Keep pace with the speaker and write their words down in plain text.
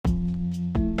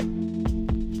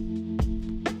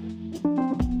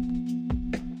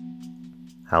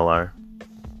Hello.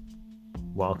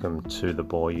 Welcome to the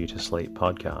Bore You to Sleep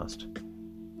podcast.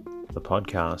 The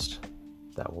podcast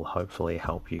that will hopefully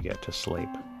help you get to sleep.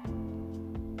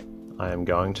 I am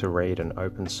going to read an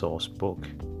open source book,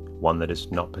 one that is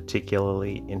not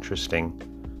particularly interesting,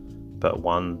 but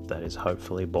one that is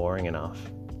hopefully boring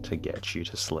enough to get you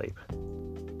to sleep.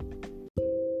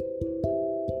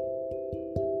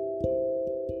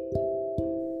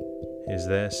 Is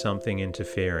there something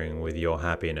interfering with your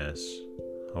happiness,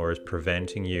 or is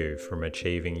preventing you from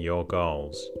achieving your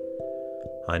goals?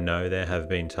 I know there have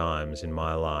been times in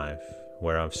my life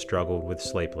where I've struggled with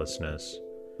sleeplessness,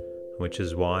 which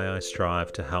is why I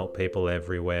strive to help people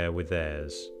everywhere with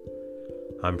theirs.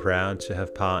 I'm proud to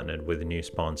have partnered with a new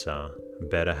sponsor,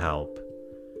 BetterHelp.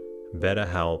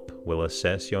 BetterHelp will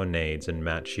assess your needs and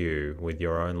match you with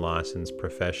your own licensed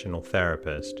professional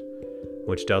therapist,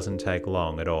 which doesn't take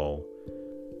long at all.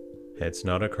 It's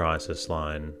not a crisis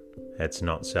line. It's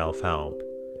not self-help.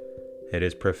 It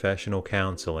is professional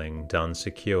counseling done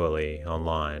securely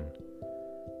online.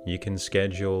 You can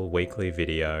schedule weekly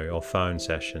video or phone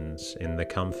sessions in the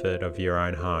comfort of your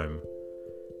own home.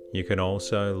 You can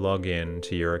also log in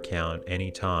to your account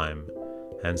anytime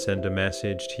and send a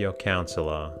message to your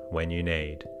counselor when you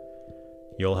need.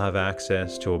 You'll have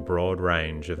access to a broad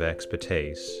range of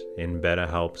expertise in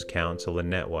BetterHelp's counselor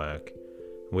network,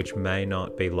 which may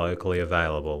not be locally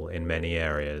available in many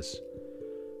areas.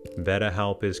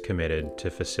 BetterHelp is committed to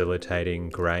facilitating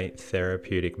great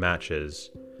therapeutic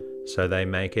matches, so they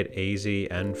make it easy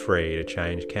and free to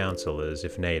change counselors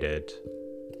if needed.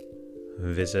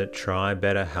 Visit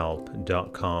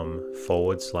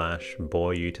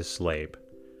trybetterhelp.com/bore you to sleep.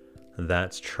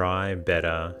 That's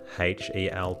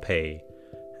trybetterhelp,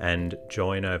 and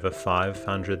join over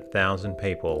 500,000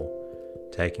 people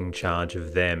taking charge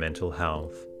of their mental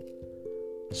health.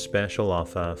 Special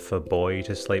offer for Bore You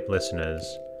to Sleep listeners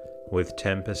with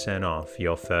 10% off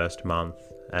your first month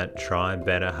at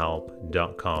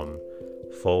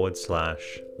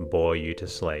trybetterhelp.com/bore you to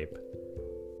sleep.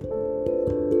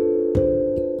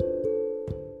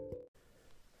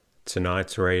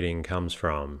 Tonight's reading comes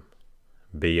from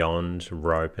Beyond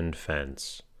Rope and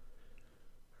Fence,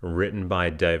 written by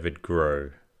David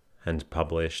Grew and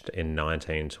published in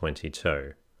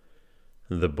 1922.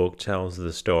 The book tells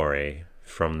the story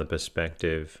from the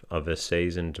perspective of a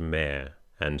seasoned mare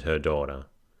and her daughter.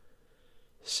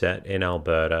 Set in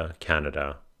Alberta,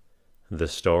 Canada, the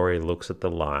story looks at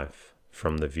the life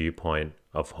from the viewpoint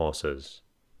of horses.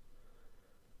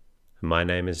 My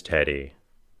name is Teddy,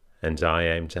 and I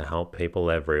aim to help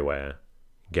people everywhere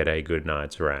get a good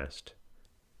night's rest.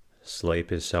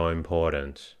 Sleep is so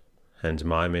important, and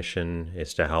my mission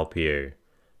is to help you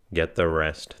get the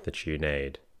rest that you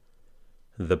need.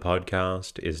 The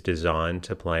podcast is designed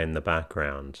to play in the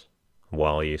background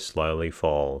while you slowly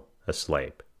fall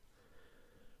asleep.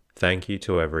 Thank you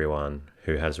to everyone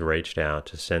who has reached out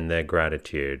to send their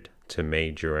gratitude to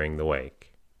me during the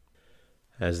week.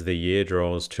 As the year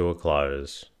draws to a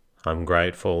close, I'm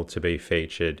grateful to be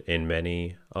featured in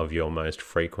many of your most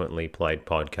frequently played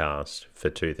podcasts for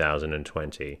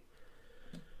 2020.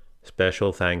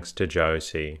 Special thanks to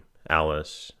Josie,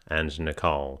 Alice, and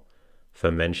Nicole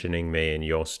for mentioning me in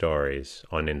your stories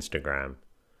on Instagram.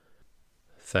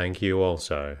 Thank you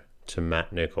also to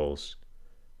Matt Nichols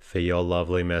for your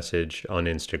lovely message on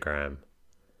Instagram.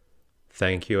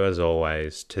 Thank you as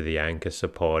always to the Anchor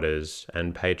supporters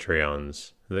and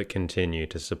Patreons that continue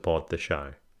to support the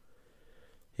show.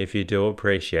 If you do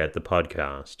appreciate the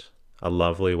podcast, a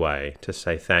lovely way to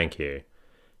say thank you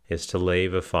is to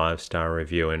leave a 5-star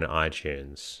review in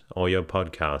iTunes or your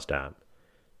podcast app.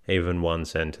 Even one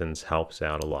sentence helps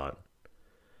out a lot.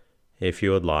 If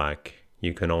you would like,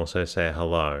 you can also say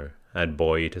hello at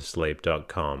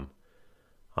boreyoutosleep.com.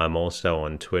 I'm also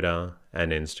on Twitter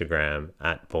and Instagram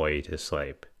at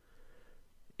boreyoutosleep.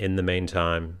 In the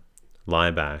meantime,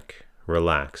 lie back,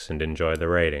 relax, and enjoy the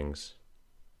readings.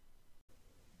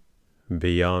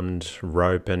 Beyond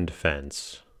Rope and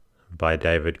Fence by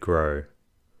David Grew.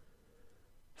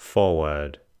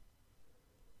 Foreword.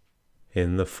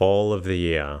 In the fall of the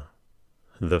year,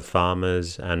 the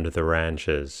farmers and the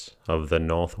ranchers of the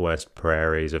northwest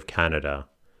prairies of Canada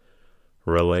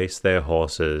release their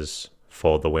horses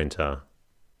for the winter.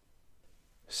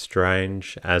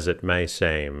 Strange as it may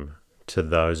seem to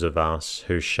those of us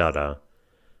who shudder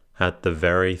at the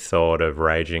very thought of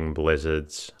raging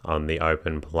blizzards on the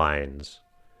open plains,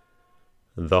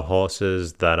 the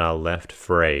horses that are left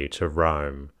free to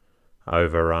roam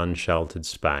over unsheltered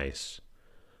space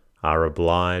are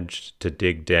obliged to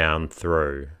dig down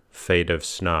through feet of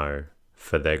snow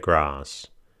for their grass,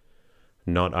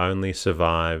 not only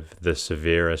survive the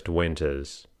severest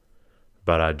winters,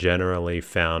 but are generally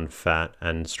found fat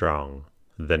and strong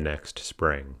the next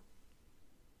spring.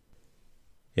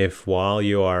 If while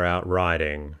you are out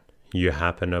riding, you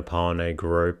happen upon a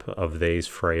group of these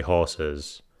free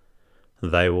horses,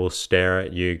 they will stare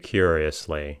at you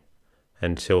curiously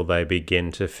until they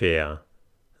begin to fear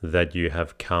that you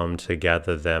have come to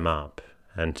gather them up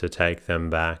and to take them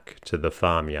back to the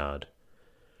farmyard.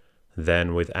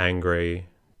 Then with angry,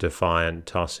 defiant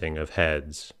tossing of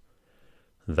heads,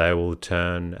 they will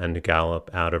turn and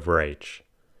gallop out of reach,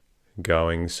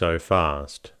 going so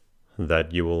fast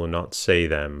that you will not see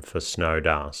them for snow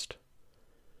dust.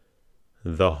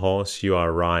 The horse you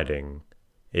are riding,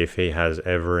 if he has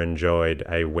ever enjoyed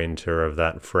a winter of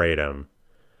that freedom,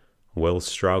 will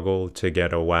struggle to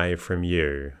get away from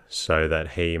you so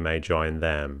that he may join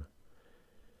them.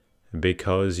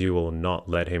 Because you will not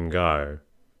let him go,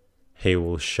 he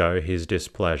will show his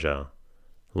displeasure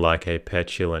like a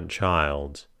petulant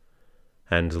child,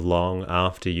 and long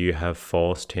after you have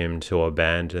forced him to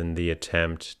abandon the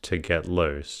attempt to get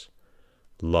loose,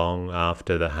 long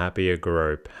after the happier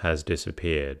group has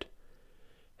disappeared,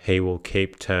 he will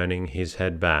keep turning his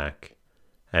head back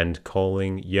and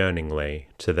calling yearningly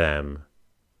to them.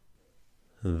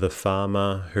 The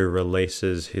farmer who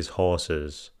releases his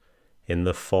horses in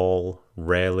the fall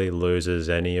rarely loses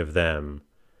any of them.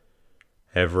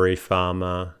 Every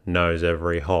farmer knows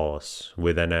every horse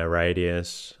within a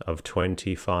radius of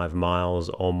 25 miles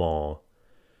or more,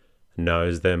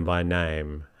 knows them by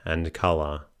name and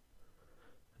color,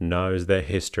 knows their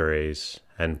histories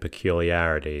and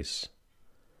peculiarities.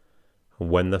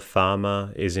 When the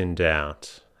farmer is in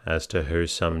doubt as to who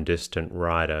some distant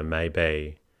rider may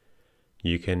be,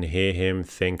 you can hear him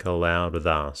think aloud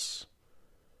thus: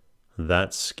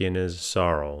 "That's Skinner's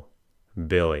sorrel,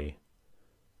 Billy.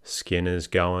 Skinner's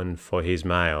goin' for his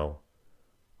mail,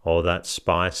 or that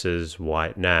Spicer's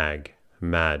white nag,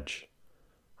 Madge.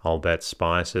 I'll bet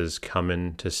Spicer's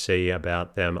comin' to see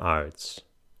about them oats."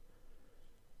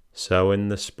 So in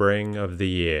the spring of the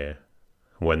year,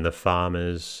 when the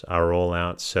farmers are all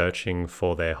out searching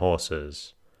for their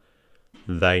horses,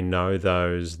 they know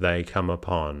those they come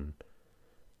upon,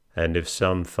 and if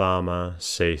some farmer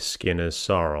sees Skinner's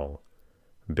sorrel,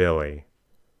 Billy,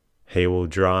 he will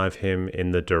drive him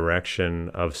in the direction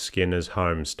of Skinner's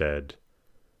homestead,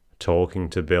 talking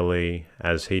to Billy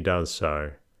as he does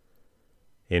so,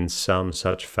 in some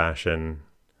such fashion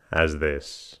as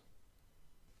this: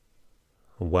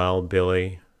 "Well,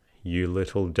 Billy, you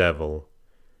little devil,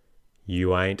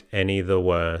 you ain't any the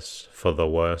worse for the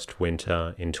worst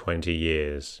winter in 20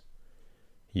 years.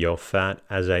 You're fat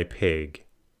as a pig.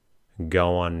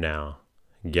 Go on now,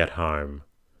 get home.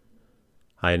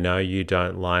 I know you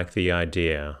don't like the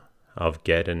idea of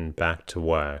getting back to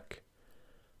work,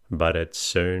 but it's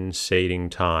soon seeding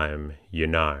time, you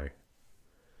know."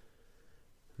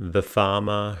 The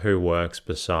farmer who works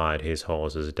beside his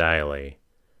horses daily,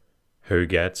 who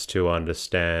gets to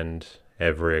understand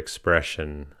every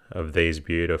expression of these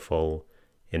beautiful,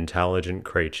 intelligent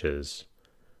creatures,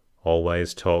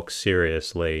 always talks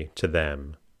seriously to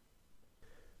them.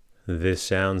 This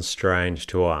sounds strange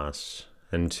to us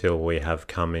until we have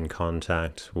come in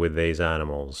contact with these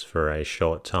animals for a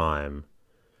short time,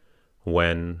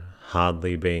 when,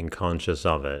 hardly being conscious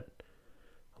of it,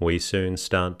 we soon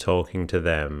start talking to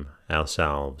them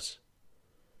ourselves.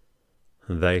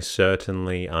 They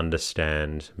certainly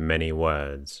understand many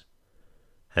words,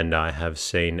 and I have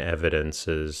seen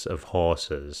evidences of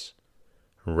horses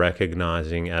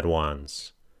recognizing at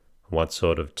once what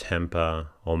sort of temper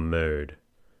or mood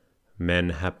men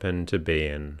happen to be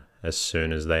in as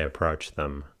soon as they approach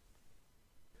them.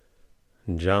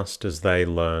 Just as they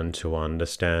learn to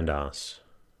understand us,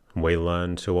 we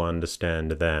learn to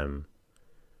understand them.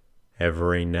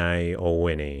 Every neigh or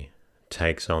whinny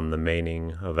takes on the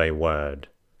meaning of a word,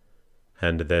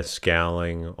 and their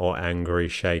scowling or angry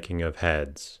shaking of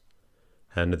heads,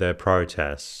 and their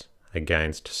protests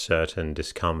against certain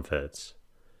discomforts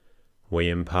we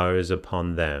impose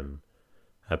upon them,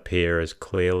 appear as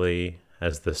clearly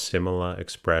as the similar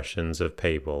expressions of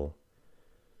people.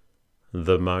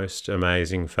 The most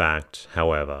amazing fact,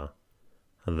 however,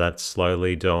 that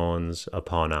slowly dawns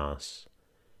upon us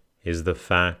is the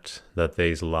fact that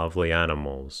these lovely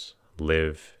animals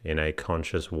live in a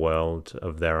conscious world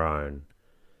of their own,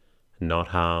 not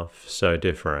half so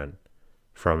different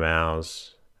from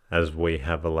ours as we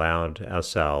have allowed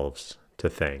ourselves to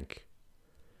think.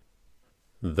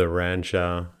 The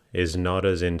rancher is not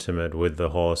as intimate with the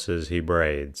horses he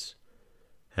breeds,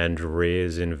 and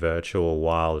rears in virtual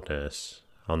wildness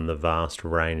on the vast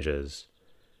ranges,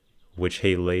 which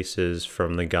he leases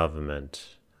from the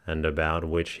government and about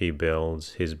which he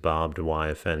builds his barbed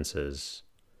wire fences.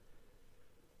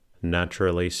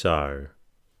 Naturally so.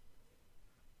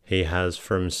 He has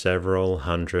from several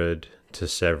hundred to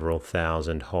several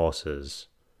thousand horses,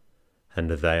 and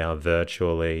they are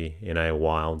virtually in a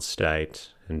wild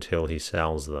state until he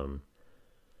sells them,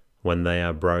 when they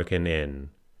are broken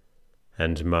in,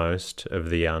 and most of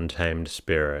the untamed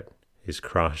spirit is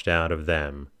crushed out of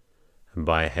them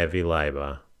by heavy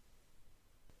labor.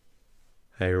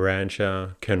 A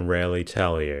rancher can rarely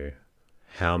tell you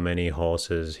how many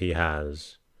horses he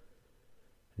has.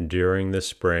 During the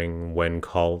spring, when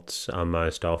colts are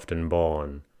most often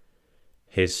born,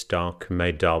 his stock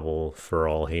may double for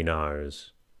all he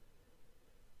knows.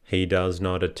 He does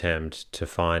not attempt to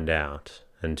find out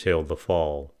until the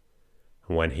fall,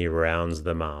 when he rounds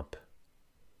them up.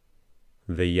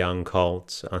 The young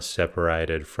colts are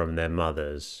separated from their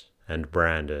mothers and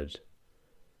branded.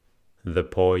 The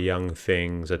poor young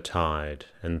things are tied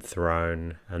and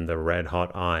thrown, and the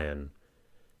red-hot iron,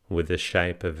 with the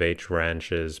shape of each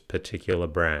rancher's particular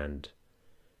brand,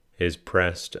 is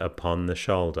pressed upon the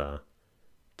shoulder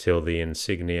till the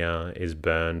insignia is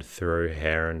burned through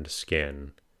hair and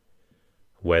skin,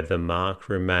 where the mark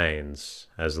remains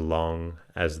as long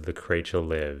as the creature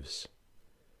lives.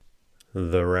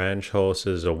 The ranch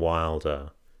horses are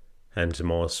wilder and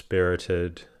more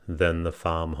spirited than the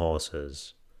farm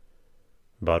horses,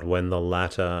 but when the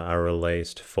latter are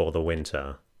released for the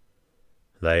winter,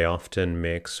 they often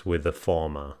mix with the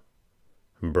former,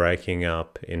 breaking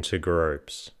up into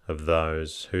groups of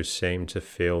those who seem to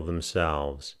feel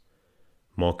themselves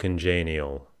more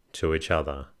congenial to each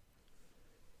other.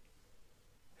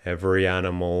 Every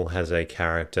animal has a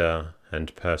character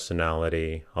and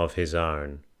personality of his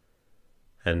own,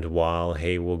 and while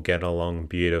he will get along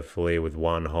beautifully with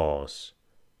one horse,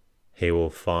 he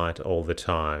will fight all the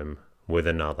time with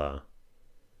another.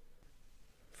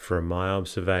 From my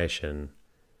observation,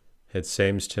 it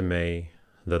seems to me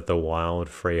that the wild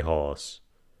free horse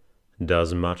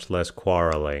does much less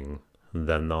quarrelling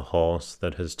than the horse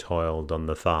that has toiled on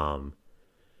the farm,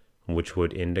 which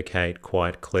would indicate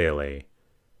quite clearly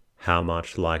how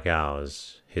much like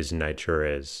ours his nature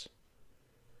is.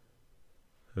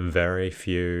 Very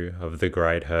few of the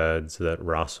great herds that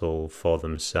rustle for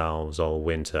themselves all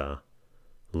winter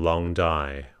long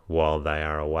die while they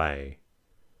are away.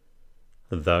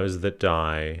 Those that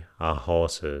die are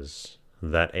horses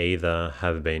that either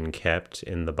have been kept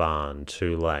in the barn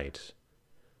too late,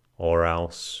 or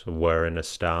else were in a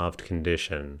starved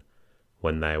condition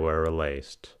when they were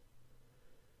released.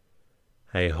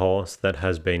 A horse that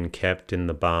has been kept in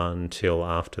the barn till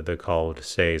after the cold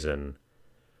season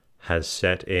has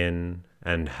set in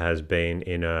and has been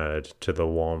inured to the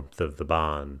warmth of the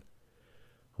barn,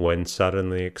 when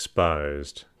suddenly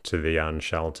exposed to the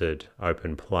unsheltered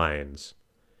open plains,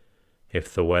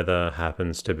 if the weather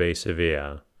happens to be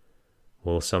severe,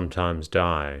 will sometimes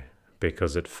die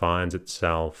because it finds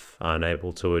itself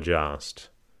unable to adjust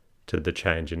to the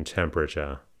change in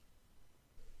temperature.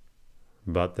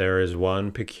 But there is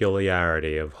one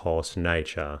peculiarity of horse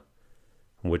nature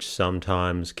which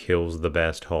sometimes kills the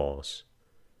best horse,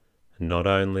 not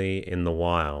only in the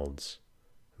wilds,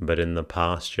 but in the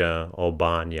pasture or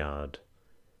barnyard,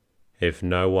 if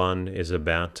no one is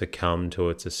about to come to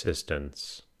its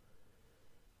assistance.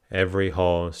 Every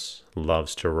horse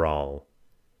loves to roll.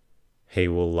 He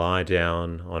will lie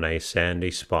down on a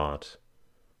sandy spot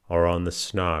or on the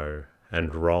snow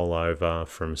and roll over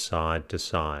from side to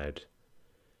side.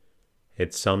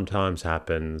 It sometimes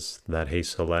happens that he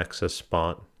selects a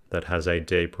spot that has a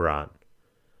deep rut,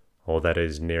 or that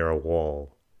is near a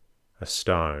wall, a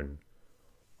stone,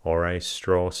 or a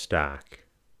straw stack.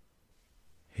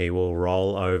 He will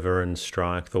roll over and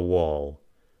strike the wall,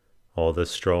 or the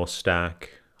straw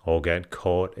stack, or get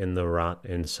caught in the rut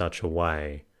in such a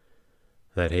way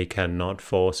that he cannot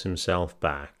force himself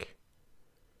back.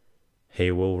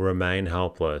 He will remain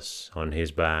helpless on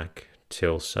his back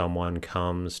till someone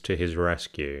comes to his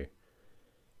rescue.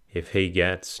 If he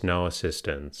gets no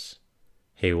assistance,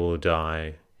 he will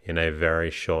die in a very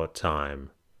short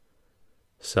time,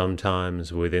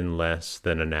 sometimes within less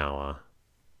than an hour.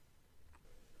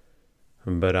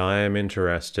 But I am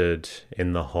interested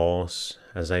in the horse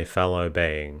as a fellow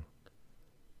being,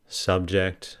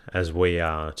 subject as we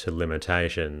are to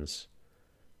limitations,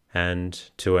 and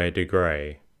to a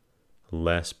degree,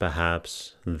 less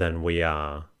perhaps than we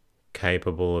are,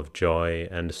 capable of joy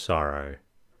and sorrow.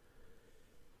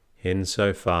 In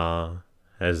so far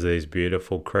as these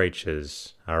beautiful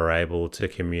creatures are able to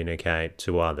communicate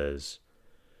to others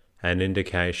an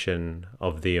indication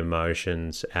of the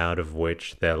emotions out of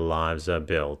which their lives are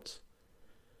built.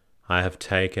 I have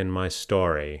taken my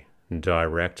story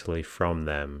directly from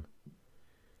them.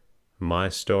 My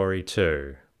story,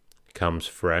 too, comes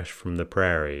fresh from the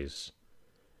prairies.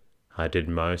 I did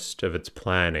most of its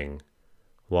planning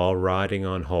while riding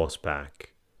on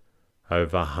horseback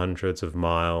over hundreds of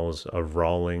miles of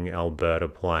rolling Alberta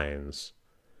plains,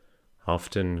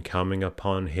 often coming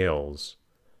upon hills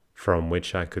from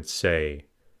which I could see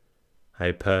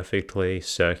a perfectly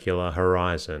circular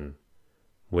horizon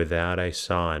without a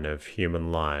sign of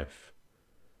human life,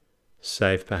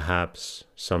 save perhaps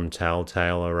some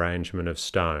telltale arrangement of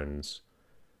stones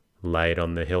laid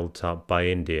on the hilltop by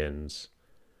Indians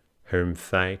whom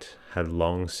fate had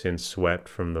long since swept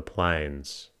from the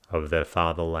plains of their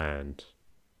fatherland.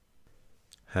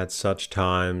 At such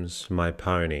times my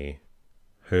pony,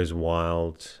 whose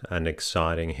wild and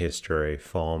exciting history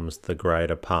forms the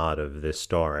greater part of this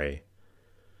story,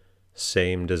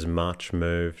 seemed as much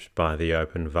moved by the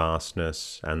open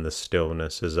vastness and the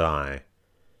stillness as I,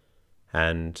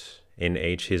 and, in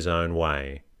each his own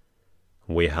way,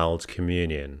 we held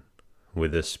communion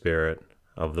with the spirit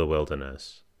of the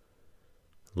wilderness.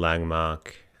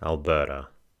 Langmark, Alberta,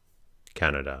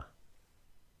 Canada.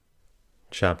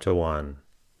 Chapter 1.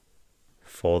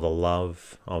 For the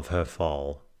Love of Her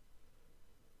Fall.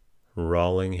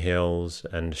 Rolling hills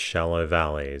and shallow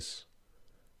valleys,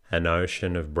 an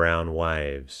ocean of brown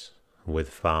waves with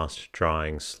fast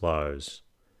drying slows,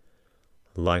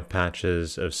 like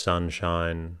patches of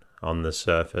sunshine on the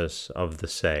surface of the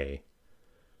sea.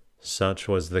 Such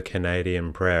was the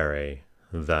Canadian prairie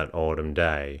that autumn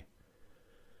day.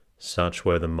 Such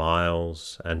were the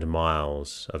miles and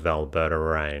miles of Alberta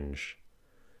range,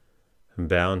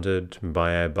 bounded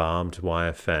by a barbed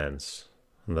wire fence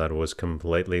that was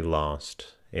completely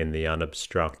lost in the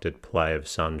unobstructed play of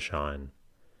sunshine.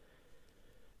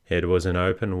 It was an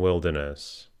open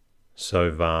wilderness,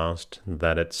 so vast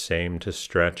that it seemed to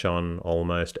stretch on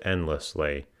almost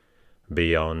endlessly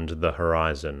beyond the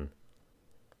horizon,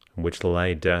 which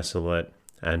lay desolate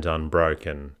and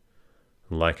unbroken,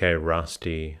 like a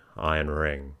rusty iron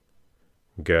ring,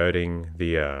 girding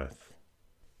the earth.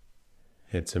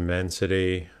 Its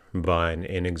immensity, by an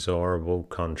inexorable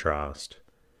contrast,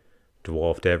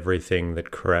 dwarfed everything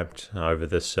that crept over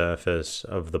the surface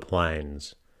of the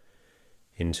plains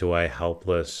into a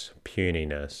helpless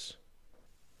puniness.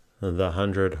 The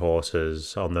 100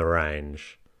 horses on the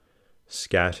range,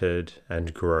 scattered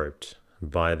and grouped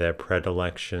by their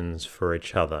predilections for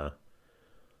each other,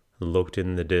 looked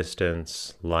in the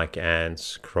distance like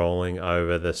ants crawling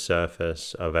over the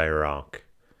surface of a rock.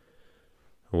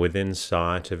 Within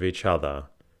sight of each other,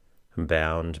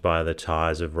 bound by the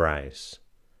ties of race,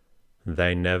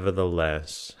 they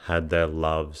nevertheless had their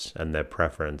loves and their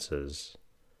preferences.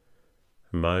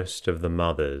 Most of the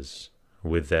mothers,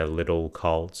 with their little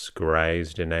colts,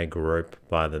 grazed in a group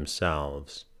by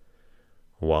themselves,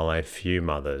 while a few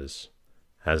mothers,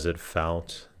 as it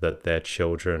felt that their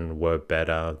children were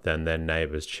better than their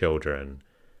neighbours' children,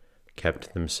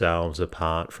 kept themselves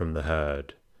apart from the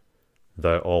herd,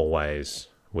 though always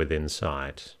within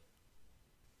sight.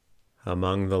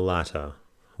 Among the latter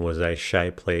was a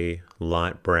shapely,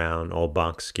 light brown or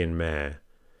buckskin mare,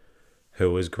 who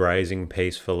was grazing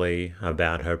peacefully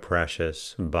about her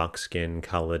precious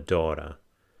buckskin-coloured daughter.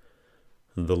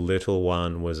 The little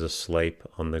one was asleep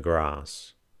on the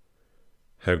grass.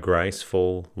 Her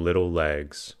graceful little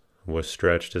legs were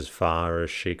stretched as far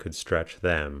as she could stretch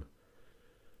them.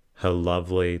 Her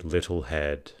lovely little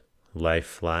head lay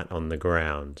flat on the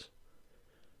ground.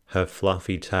 Her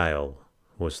fluffy tail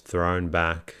was thrown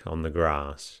back on the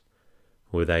grass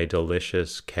with a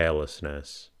delicious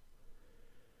carelessness.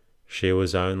 She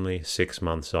was only 6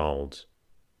 months old,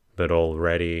 but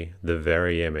already the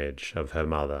very image of her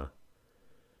mother.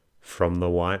 From the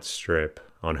white strip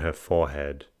on her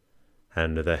forehead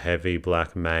and the heavy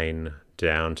black mane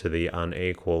down to the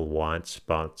unequal white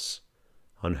spots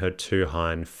on her 2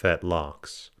 hind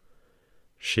fetlocks,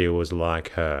 she was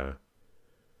like her,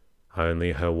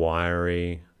 only her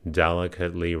wiry,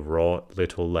 delicately wrought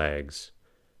little legs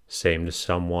seemed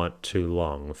somewhat too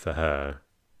long for her.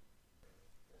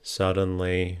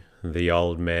 Suddenly, the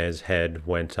old mare's head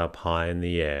went up high in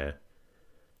the air.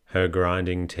 Her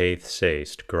grinding teeth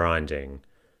ceased grinding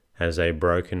as a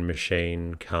broken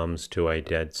machine comes to a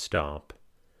dead stop,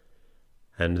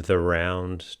 and the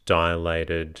round,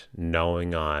 dilated,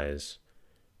 knowing eyes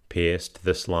pierced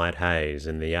the slight haze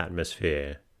in the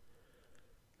atmosphere.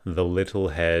 The little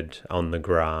head on the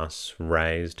grass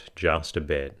raised just a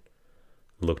bit,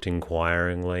 looked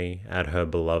inquiringly at her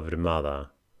beloved mother,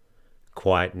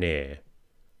 quite near,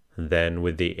 then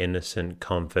with the innocent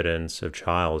confidence of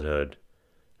childhood,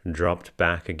 dropped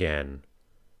back again,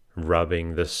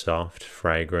 rubbing the soft,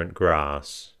 fragrant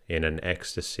grass in an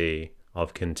ecstasy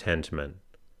of contentment.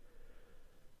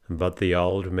 But the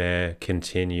old mare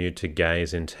continued to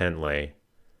gaze intently,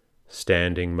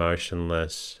 standing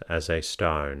motionless as a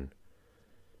stone.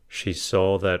 She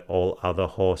saw that all other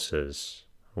horses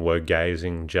were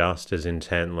gazing just as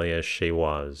intently as she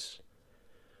was.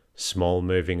 Small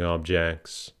moving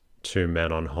objects, 2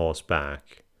 men on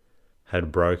horseback,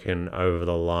 had broken over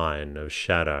the line of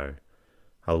shadow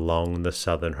along the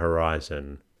southern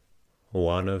horizon.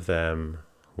 One of them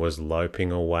was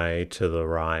loping away to the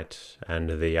right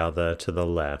and the other to the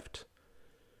left.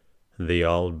 The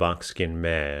old buckskin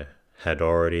mare had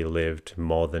already lived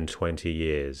more than 20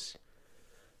 years.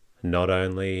 Not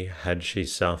only had she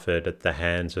suffered at the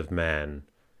hands of man,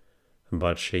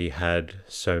 but she had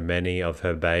so many of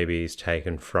her babies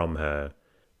taken from her.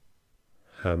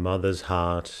 Her mother's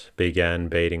heart began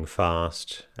beating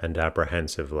fast and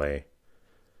apprehensively.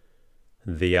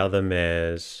 The other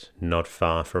mares, not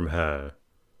far from her,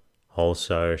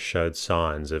 also showed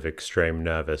signs of extreme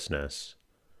nervousness.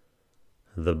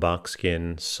 The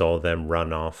buckskin saw them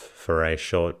run off for a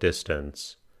short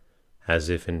distance, as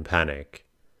if in panic,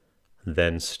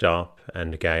 then stop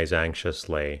and gaze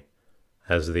anxiously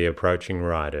as the approaching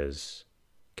riders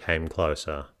came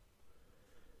closer.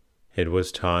 It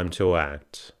was time to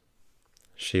act.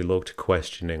 She looked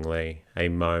questioningly a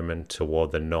moment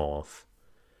toward the north,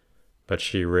 but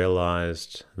she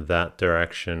realized that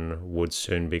direction would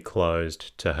soon be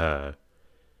closed to her,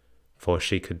 for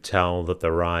she could tell that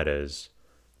the riders,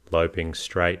 loping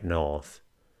straight north,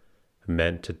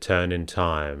 meant to turn in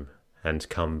time and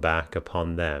come back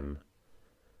upon them.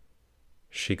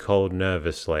 She called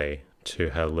nervously to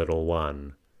her little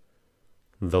one.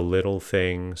 The little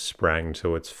thing sprang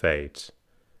to its feet,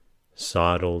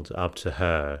 sidled up to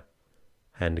her,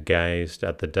 and gazed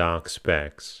at the dark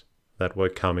specks that were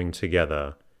coming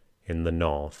together in the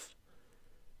north,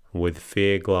 with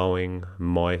fear glowing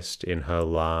moist in her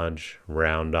large,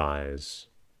 round eyes,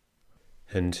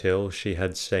 until she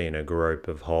had seen a group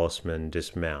of horsemen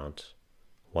dismount.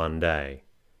 One day,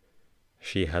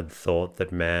 she had thought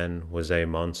that man was a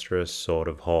monstrous sort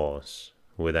of horse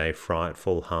with a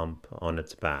frightful hump on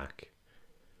its back.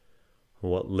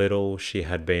 What little she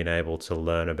had been able to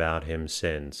learn about him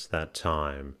since that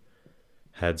time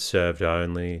had served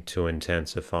only to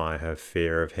intensify her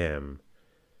fear of him,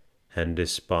 and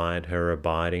despite her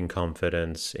abiding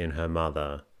confidence in her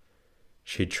mother,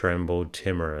 she trembled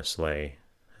timorously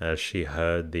as she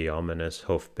heard the ominous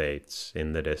hoofbeats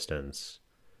in the distance.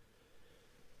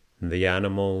 The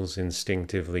animals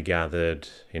instinctively gathered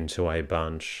into a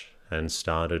bunch and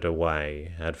started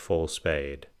away at full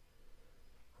speed,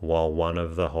 while one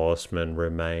of the horsemen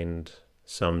remained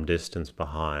some distance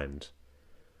behind,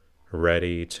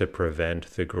 ready to prevent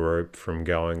the group from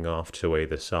going off to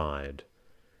either side.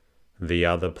 The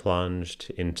other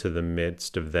plunged into the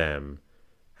midst of them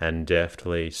and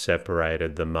deftly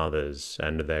separated the mothers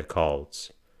and their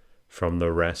colts from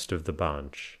the rest of the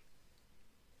bunch.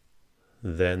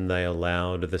 Then they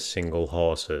allowed the single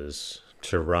horses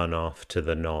to run off to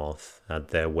the north at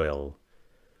their will,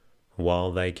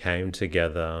 while they came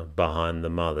together behind the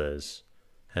mothers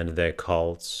and their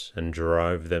colts and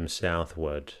drove them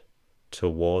southward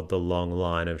toward the long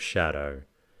line of shadow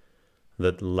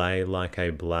that lay like a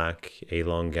black,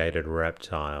 elongated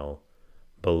reptile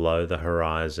below the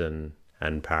horizon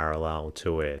and parallel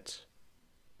to it.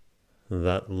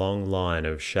 That long line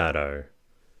of shadow,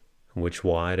 which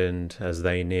widened as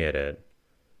they neared it,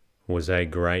 was a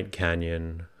great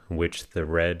canyon which the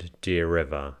Red Deer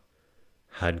River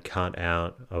had cut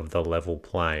out of the level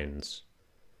plains.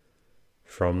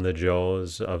 From the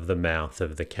jaws of the mouth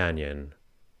of the canyon,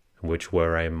 which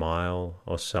were a mile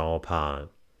or so apart,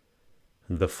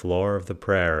 the floor of the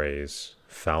prairies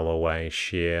fell away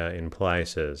sheer in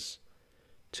places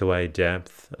to a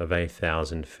depth of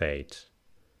 1,000 feet.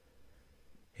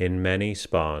 In many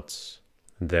spots,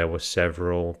 there were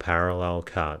several parallel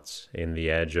cuts in the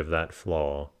edge of that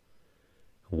floor,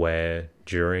 where,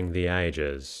 during the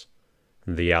ages,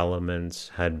 the elements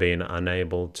had been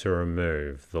unable to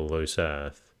remove the loose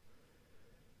earth.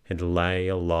 It lay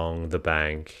along the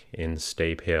bank in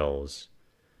steep hills,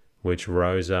 which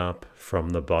rose up from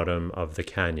the bottom of the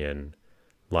canyon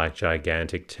like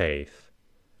gigantic teeth,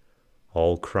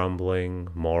 all crumbling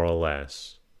more or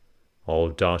less, all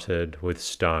dotted with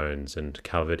stones and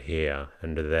covered here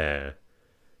and there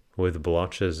with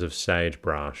blotches of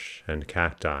sagebrush and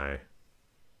cacti.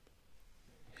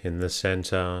 In the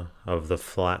center of the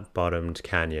flat-bottomed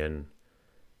canyon,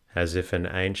 as if an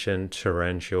ancient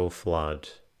torrential flood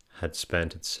had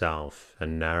spent itself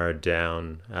and narrowed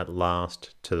down at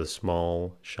last to the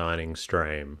small shining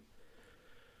stream.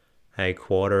 A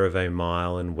quarter of a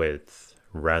mile in width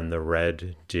ran the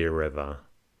Red Deer River.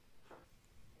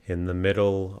 In the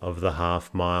middle of the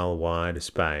half-mile wide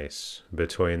space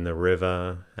between the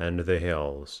river and the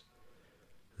hills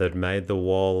that made the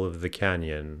wall of the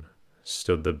canyon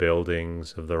stood the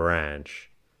buildings of the ranch.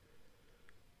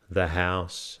 The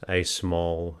house, a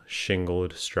small,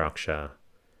 shingled structure,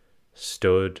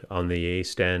 stood on the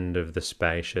east end of the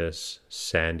spacious,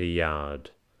 sandy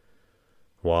yard,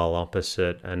 while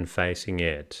opposite and facing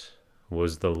it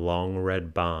was the long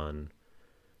red barn,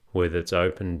 with its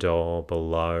open door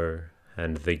below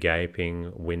and the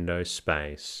gaping window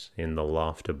space in the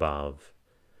loft above.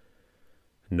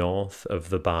 North of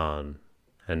the barn,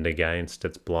 and against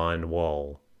its blind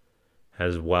wall,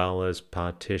 as well as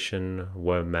partition,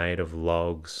 were made of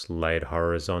logs laid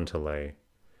horizontally,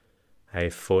 a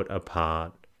foot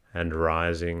apart and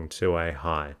rising to a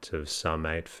height of some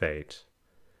 8 feet.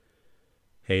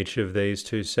 Each of these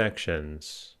 2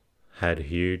 sections had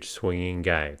huge swinging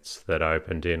gates that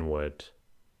opened inward.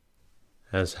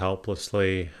 As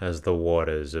helplessly as the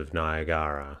waters of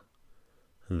Niagara,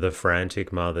 the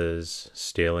frantic mothers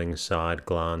stealing side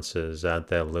glances at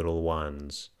their little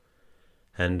ones,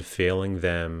 and feeling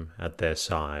them at their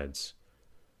sides,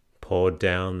 poured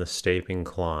down the steep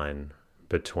incline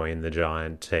between the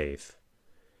giant teeth,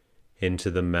 into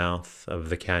the mouth of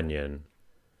the canyon,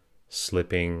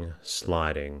 slipping,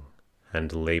 sliding,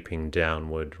 and leaping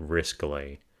downward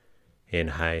riskily, in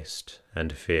haste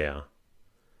and fear.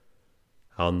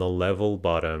 On the level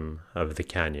bottom of the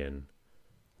canyon,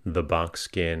 the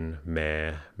buckskin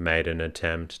mare made an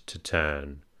attempt to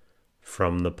turn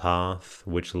from the path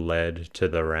which led to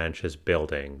the ranch's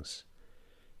buildings,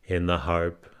 in the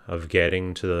hope of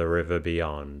getting to the river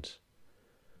beyond.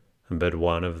 But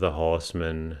one of the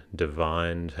horsemen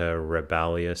divined her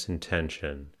rebellious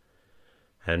intention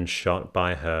and shot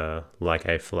by her like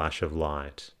a flash of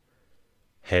light,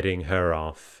 heading her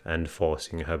off and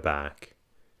forcing her back.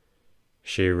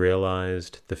 She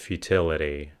realized the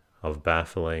futility of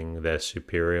baffling their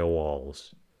superior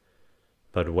walls,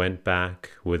 but went back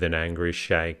with an angry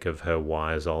shake of her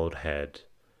wise old head,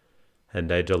 and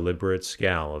a deliberate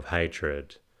scowl of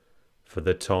hatred for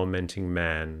the tormenting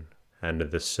man and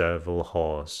the servile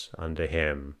horse under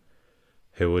him,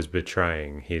 who was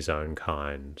betraying his own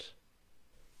kind.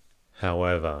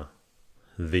 However,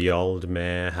 the old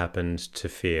mare happened to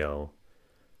feel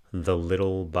the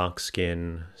little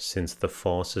buckskin, since the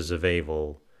forces of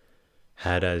evil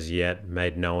had as yet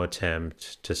made no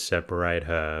attempt to separate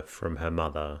her from her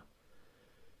mother,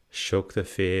 shook the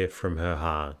fear from her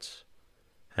heart,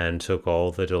 and took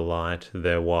all the delight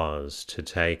there was to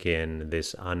take in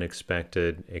this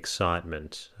unexpected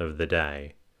excitement of the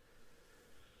day.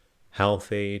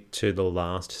 Healthy to the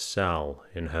last cell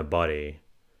in her body,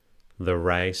 the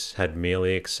race had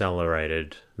merely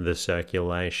accelerated the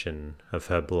circulation of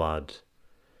her blood,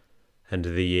 and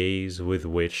the ease with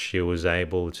which she was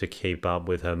able to keep up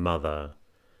with her mother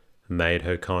made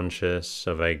her conscious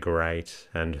of a great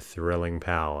and thrilling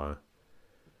power.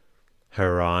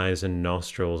 Her eyes and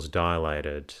nostrils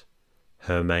dilated,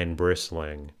 her mane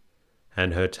bristling,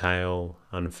 and her tail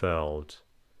unfurled,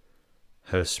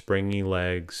 her springy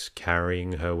legs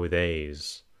carrying her with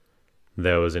ease.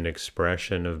 There was an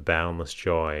expression of boundless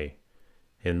joy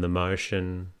in the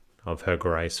motion of her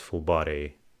graceful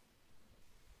body.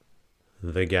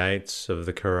 The gates of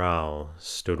the corral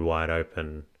stood wide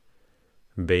open,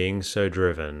 being so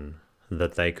driven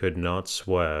that they could not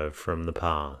swerve from the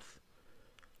path.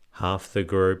 Half the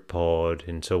group poured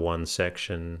into one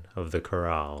section of the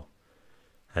corral,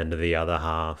 and the other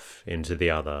half into the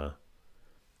other.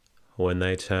 When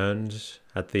they turned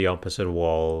at the opposite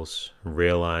walls,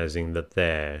 realizing that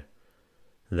there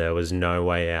was no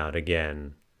way out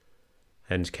again,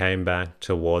 and came back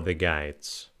toward the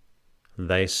gates,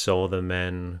 they saw the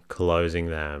men closing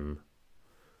them.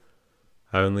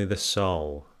 Only the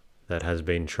soul that has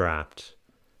been trapped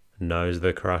knows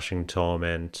the crushing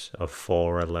torment of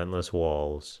 4 relentless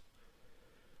walls.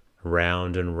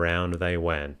 Round and round they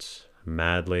went,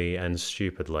 madly and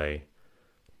stupidly.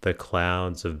 The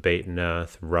clouds of beaten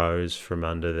earth rose from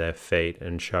under their feet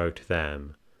and choked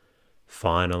them.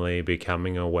 Finally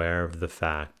becoming aware of the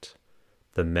fact,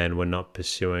 the men were not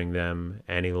pursuing them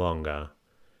any longer.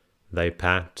 They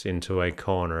packed into a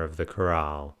corner of the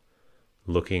corral,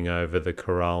 looking over the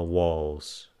corral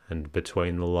walls and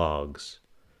between the logs,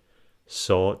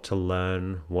 sought to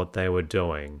learn what they were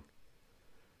doing.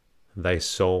 They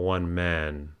saw one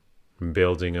man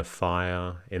building a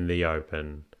fire in the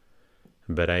open,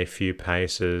 but a few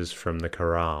paces from the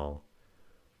corral,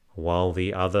 while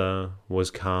the other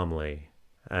was calmly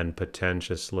and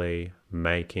pretentiously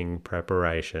making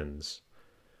preparations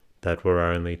that were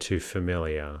only too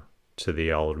familiar to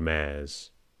the old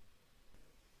mares.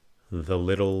 The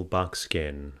little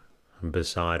buckskin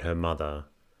beside her mother,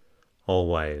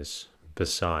 always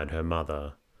beside her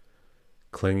mother,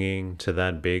 clinging to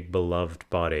that big beloved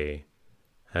body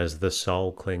as the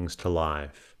soul clings to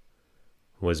life,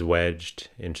 was wedged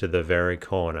into the very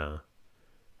corner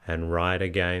and right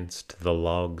against the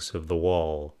logs of the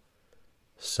wall,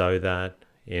 so that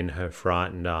in her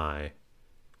frightened eye,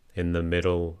 in the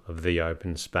middle of the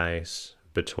open space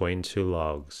between two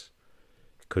logs,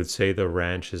 could see the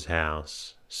rancher's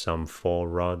house some 4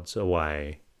 rods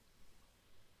away.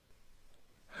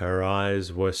 Her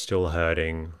eyes were still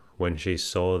hurting when she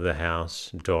saw the house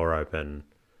door open.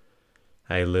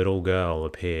 A little girl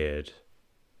appeared.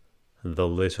 The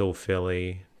little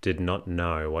filly did not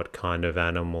know what kind of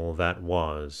animal that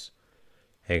was,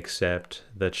 except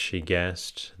that she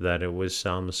guessed that it was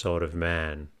some sort of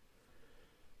man.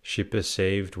 She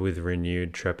perceived with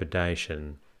renewed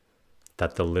trepidation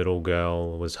that the little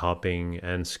girl was hopping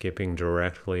and skipping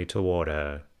directly toward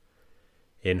her.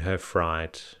 In her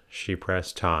fright, she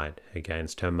pressed tight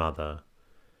against her mother,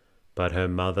 but her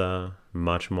mother,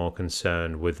 much more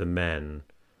concerned with the men,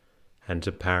 and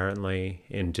apparently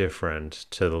indifferent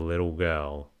to the little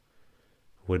girl,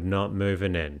 would not move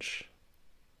an inch.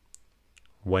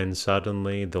 When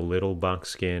suddenly the little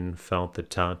buckskin felt the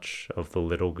touch of the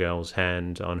little girl's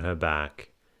hand on her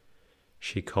back,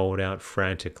 she called out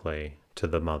frantically to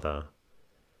the mother,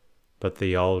 but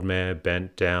the old mare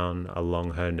bent down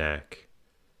along her neck,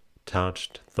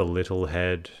 touched the little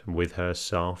head with her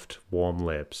soft, warm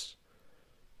lips,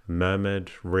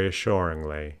 murmured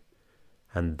reassuringly,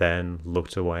 and then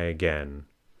looked away again.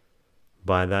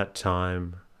 By that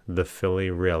time, the filly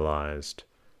realized,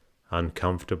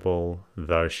 uncomfortable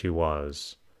though she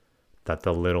was, that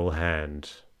the little hand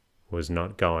was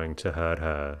not going to hurt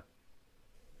her.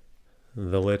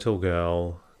 The little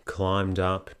girl climbed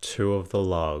up 2 of the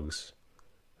logs,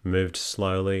 moved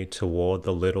slowly toward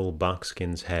the little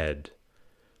buckskin's head,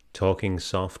 talking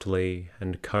softly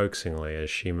and coaxingly as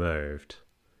she moved.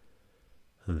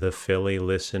 The filly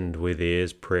listened with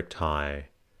ears pricked high.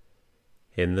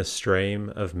 In the stream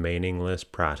of meaningless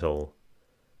prattle,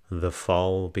 the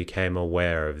foal became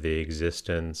aware of the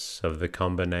existence of the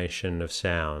combination of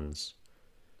sounds,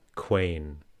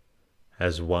 queen,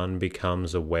 as one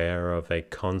becomes aware of a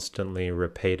constantly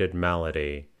repeated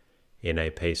melody in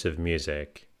a piece of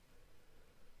music.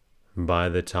 By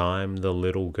the time the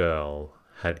little girl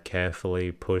had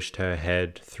carefully pushed her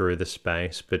head through the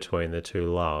space between the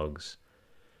 2 logs,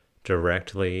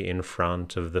 directly in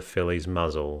front of the filly's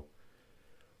muzzle,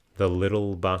 the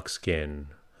little buckskin,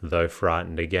 though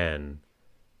frightened again,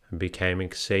 became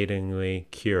exceedingly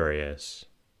curious.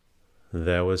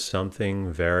 There was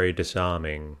something very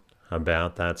disarming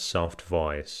about that soft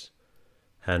voice,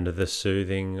 and the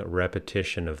soothing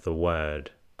repetition of the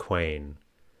word, queen.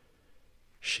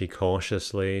 She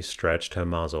cautiously stretched her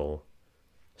muzzle,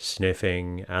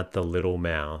 sniffing at the little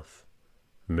mouth,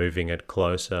 moving it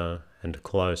closer and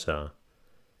closer,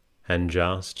 and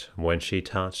just when she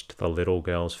touched the little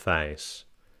girl's face,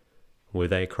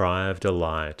 with a cry of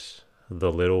delight,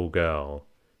 the little girl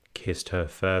kissed her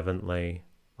fervently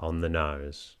on the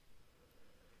nose.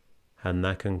 And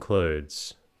that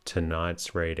concludes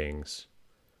tonight's readings.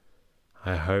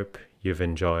 I hope you've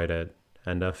enjoyed it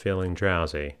and are feeling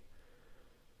drowsy.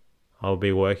 I'll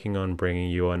be working on bringing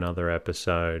you another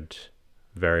episode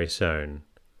very soon.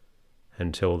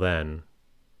 Until then,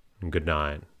 good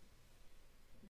night.